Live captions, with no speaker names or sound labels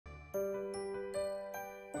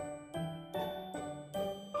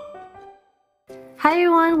Hi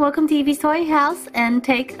everyone, welcome to Evie's Toy House and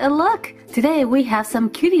take a look. Today we have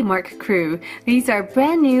some Cutie Mark Crew. These are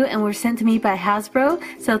brand new and were sent to me by Hasbro,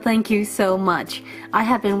 so thank you so much. I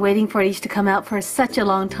have been waiting for these to come out for such a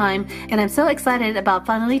long time and I'm so excited about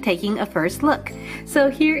finally taking a first look.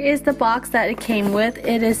 So here is the box that it came with.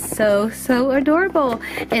 It is so adorable.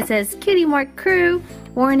 It says Cutie Mark Crew,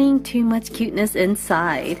 warning, too much cuteness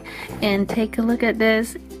inside. And take a look at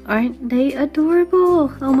this. Aren't they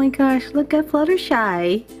adorable? Oh my gosh, look at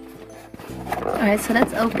Fluttershy. Alright, so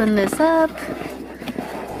let's open this up.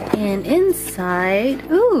 And inside,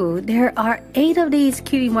 ooh, there are 8 of these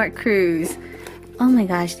Cutie Mark Crews. Oh my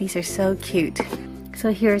gosh, these are so cute.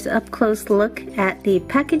 So here's an up close look at the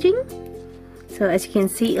packaging. So as you can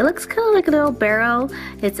see, it looks kind of like a little barrel.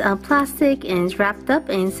 It's plastic and it's wrapped up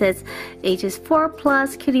and it says ages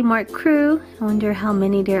 4+ Cutie Mark Crew. I wonder how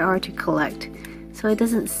many there are to collect. So it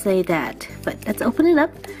doesn't say that, but let's open it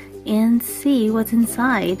up and see what's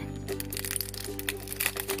inside.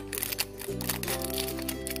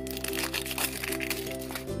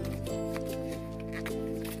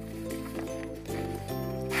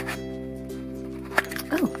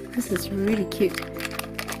 Oh, this is really cute.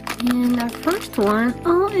 And our first one,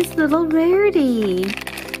 oh, it's little Rarity.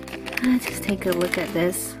 Let's just take a look at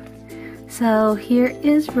this. So here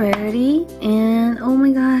is Rarity, and oh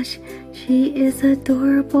my gosh, she is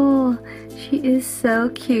adorable. She is so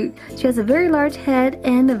cute. She has a very large head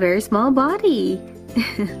and a very small body.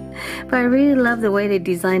 But I really love the way they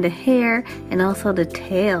designed the hair and also the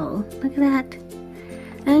tail. Look at that.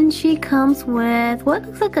 And she comes with what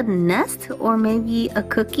looks like a nest or maybe a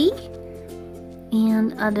cookie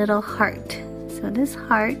and a little heart. So this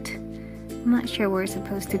heart, I'm not sure where it's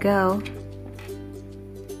supposed to go.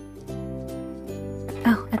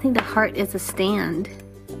 Oh, I think the heart is a stand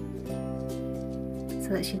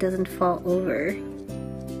so that she doesn't fall over.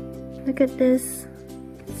 Look at this.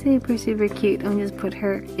 Super cute. I'm just put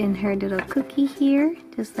her in her little cookie here,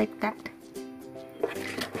 just like that.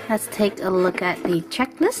 Let's take a look at the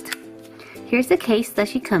checklist. Here's the case that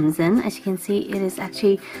she comes in. As you can see, it is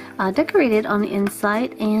actually decorated on the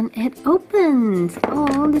inside and it opens.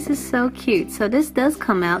 Oh, this is so cute. So this does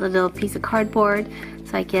come out, a little piece of cardboard.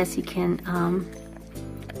 So I guess you can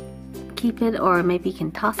keep it or maybe you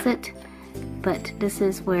can toss it. But this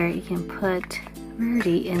is where you can put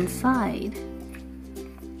Rarity inside.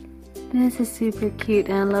 This is super cute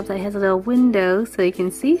and I love that it has a little window so you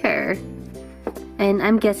can see her. And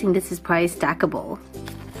I'm guessing this is probably stackable.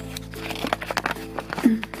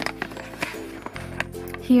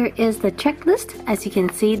 Here is the checklist. As you can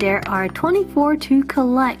see, there are 24 to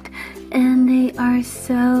collect. And they are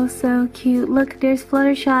so cute. Look, there's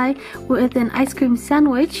Fluttershy with an ice cream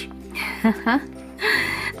sandwich.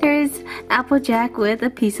 There's Applejack with a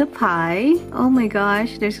piece of pie. Oh my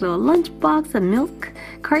gosh, there's a little lunchbox, a milk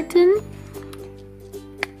carton.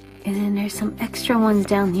 And then there's some extra ones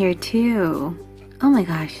down here too. Oh my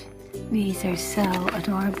gosh, these are so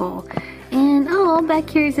adorable. And oh, back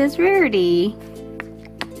here it says Rarity.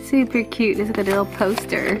 Super cute. There's like a little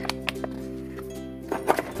poster.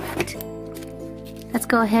 Right. Let's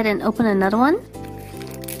go ahead and open another one.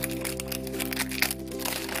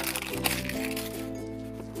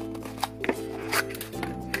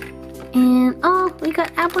 And oh, we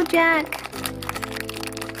got Applejack.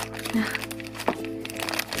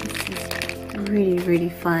 This is really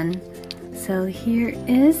fun. So here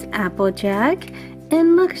is Applejack.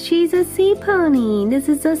 And look, she's a SeaPony. This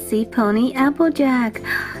is a SeaPony Applejack.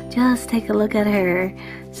 Just take a look at her.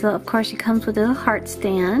 So of course she comes with a little heart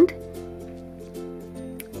stand.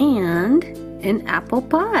 And an apple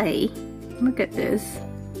pie. Look at this.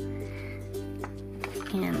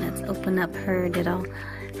 And let's open up her little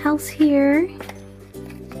house here.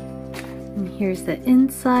 And here's the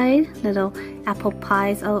inside. Little apple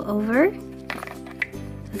pies all over.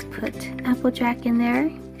 Let's put Applejack in there.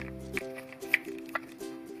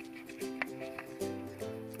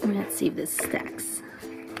 And let's see if this stacks.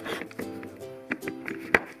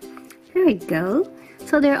 There we go.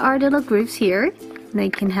 So there are little grooves here. They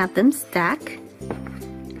can have them stack.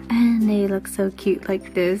 And they look so cute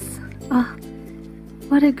like this. Oh,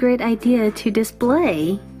 what a great idea to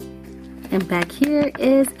display. And back here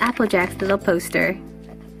is Applejack's little poster.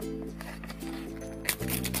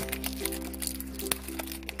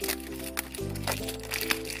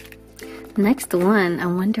 Next one, I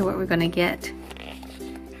wonder what we're gonna get.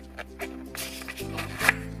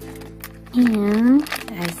 And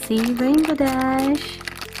I see Rainbow Dash.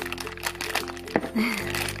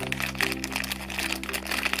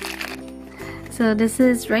 So this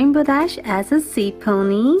is Rainbow Dash as a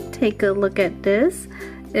SeaPony. Take a look at this.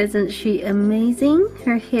 Isn't she amazing?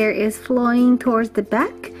 Her hair is flowing towards the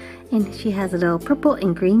back and she has a little purple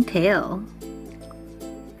and green tail.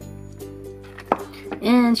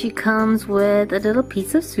 And she comes with a little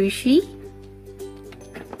piece of sushi.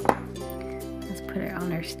 Let's put her on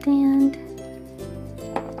her stand.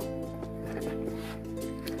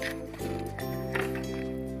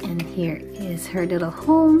 And here is her little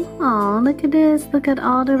home. Oh, look at this. Look at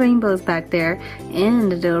all the rainbows back there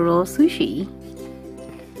and the little roll of sushi.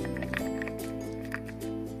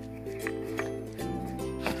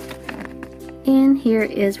 And here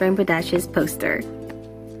is Rainbow Dash's poster.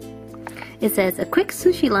 It says, a quick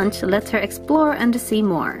sushi lunch lets her explore and to see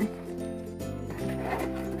more.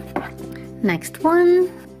 Next one.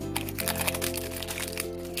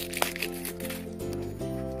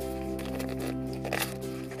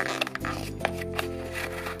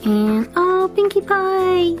 And oh, Pinkie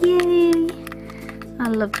Pie! Yay! I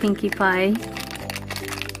love Pinkie Pie.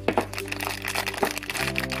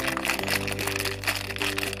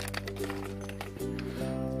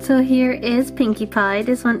 So here is Pinkie Pie.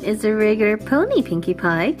 This one is a regular pony Pinkie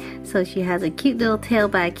Pie. So she has a cute little tail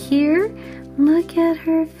back here. Look at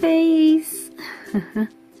her face. Oh,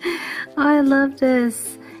 I love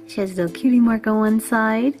this. She has a little cutie mark on one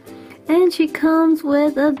side. And she comes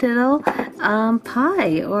with a little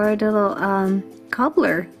pie or a little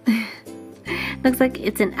cobbler. Looks like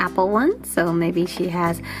it's an apple one. So maybe she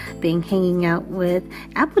has been hanging out with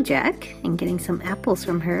Applejack and getting some apples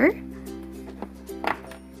from her.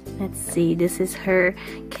 Let's see, this is her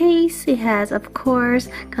case. It has, of course,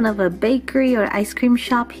 kind of a bakery or ice cream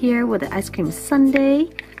shop here with an ice cream sundae.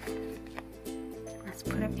 Let's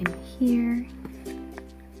put her in here.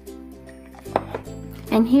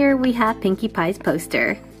 And here we have Pinkie Pie's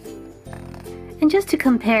poster. And just to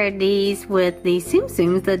compare these with the Tsum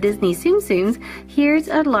Tsums, the Disney Tsum Tsums, here's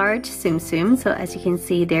a large Tsum Tsum. So as you can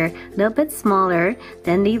see, they're a little bit smaller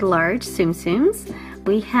than the large Tsum Tsums.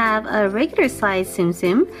 We have a regular size Tsum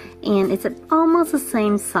Tsum and it's almost the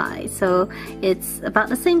same size. So it's about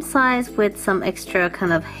the same size with some extra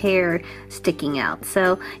kind of hair sticking out.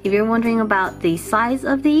 So if you're wondering about the size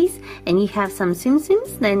of these and you have some Tsum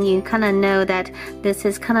Tsums, then you kind of know that this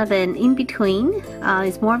is kind of an in-between.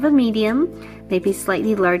 It's more of a medium, maybe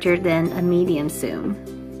slightly larger than a medium Tsum.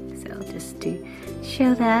 So just to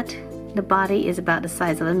show that the body is about the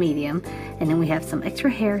size of a medium, and then we have some extra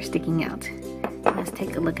hair sticking out. Let's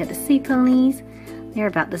take a look at the SeaPonies. They're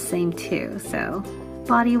about the same too. So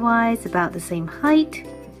body-wise, about the same height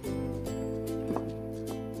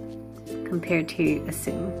compared to a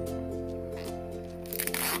Tsum.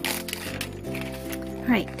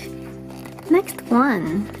 Right, next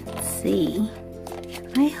one. Let's see.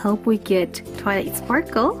 I hope we get Twilight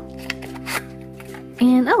Sparkle.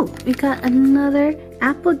 And oh, we got another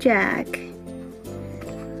Applejack.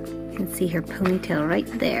 You can see her ponytail right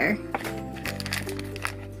there.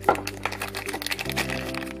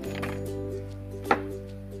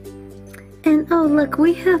 And oh look,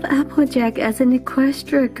 we have Applejack as an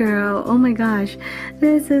Equestria girl. Oh my gosh,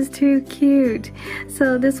 this is too cute.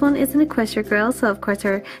 So this one is an Equestria girl, so of course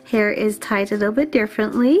her hair is tied a little bit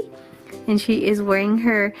differently. And she is wearing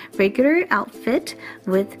her regular outfit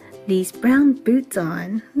with these brown boots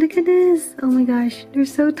on. Look at this. Oh my gosh, they're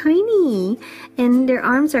so tiny. And their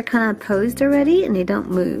arms are kind of posed already and they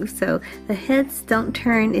don't move. So the heads don't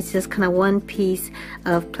turn. It's just kind of one piece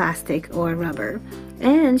of plastic or rubber.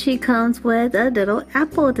 And she comes with a little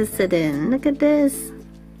apple to sit in. Look at this.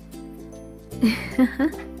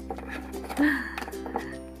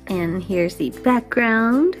 And here's the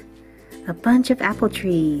background. A bunch of apple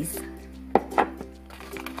trees.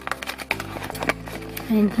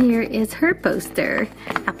 And here is her poster,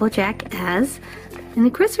 Applejack as an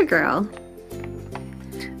Equestria girl.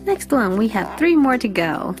 Next one, we have 3 more to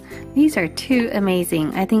go. These are too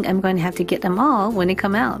amazing. I think I'm going to have to get them all when they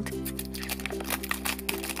come out.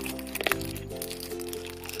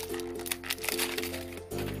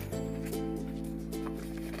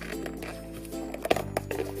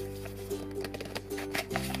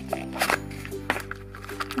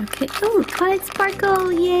 Okay, oh, Twilight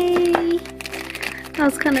Sparkle, yay! I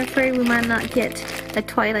was kind of afraid we might not get a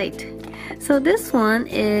Twilight. So this one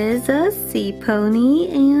is a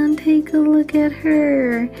SeaPony, and take a look at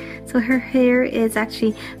her. So her hair is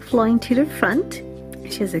actually flowing to the front.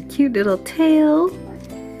 She has a cute little tail,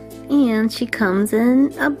 and she comes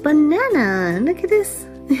in a banana. Look at this.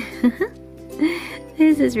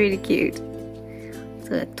 This is really cute.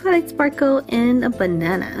 So a Twilight Sparkle and a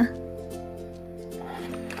banana.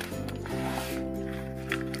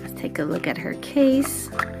 Take a look at her case,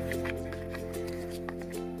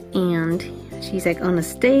 and she's like on a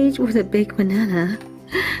stage with a big banana.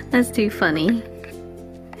 That's too funny.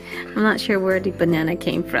 I'm not sure where the banana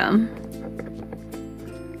came from.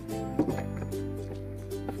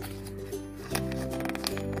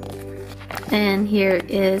 And here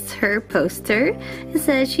is her poster. It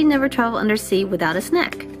says she never traveled undersea without a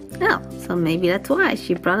snack. Oh, so maybe that's why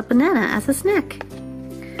she brought a banana as a snack.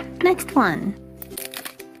 Next one.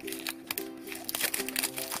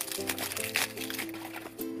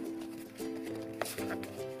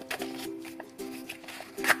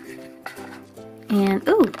 And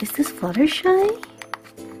oh, is this Fluttershy?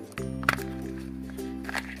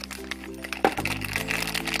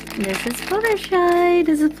 This is Fluttershy.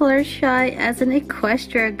 This is Fluttershy as an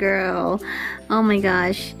Equestria girl. Oh my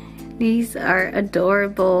gosh, these are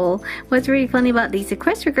adorable. What's really funny about these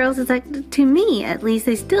Equestria girls is that, to me at least,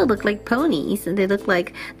 they still look like ponies. And they look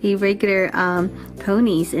like the regular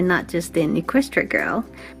ponies and not just an Equestria girl.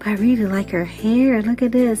 But I really like her hair. Look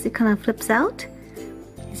at this. It kind of flips out.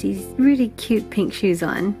 These really cute pink shoes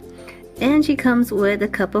on. And she comes with a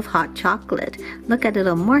cup of hot chocolate. Look at the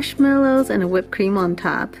little marshmallows and a whipped cream on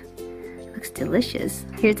top. Looks delicious.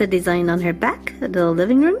 Here's the design on her back, the little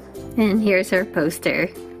living room. And here's her poster.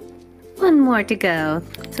 One more to go.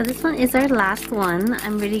 So this one is our last one.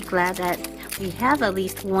 I'm really glad that we have at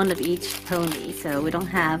least one of each pony. So we don't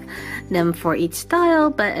have them for each style,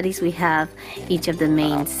 but at least we have each of the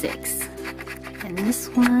main 6. And this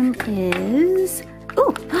one is...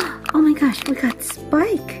 Oh my gosh, we got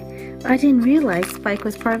Spike! I didn't realize Spike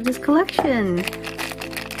was part of this collection.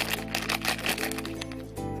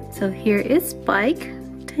 So here is Spike.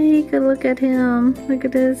 Take a look at him. Look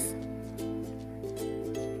at this.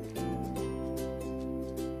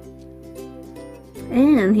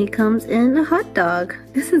 And he comes in a hot dog.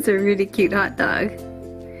 This is a really cute hot dog.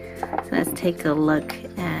 So let's take a look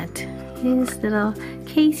at his little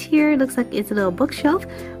case here. It looks like it's a little bookshelf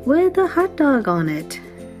with a hot dog on it.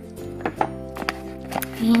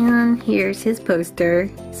 And here's his poster,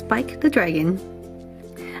 Spike the Dragon.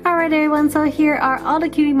 Alright everyone, so here are all the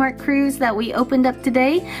Cutie Mark Crews that we opened up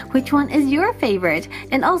today. Which one is your favorite?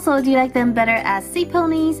 And also, do you like them better as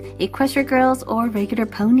SeaPonies, Equestria girls, or regular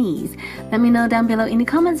ponies? Let me know down below in the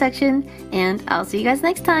comment section, and I'll see you guys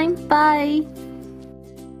next time. Bye!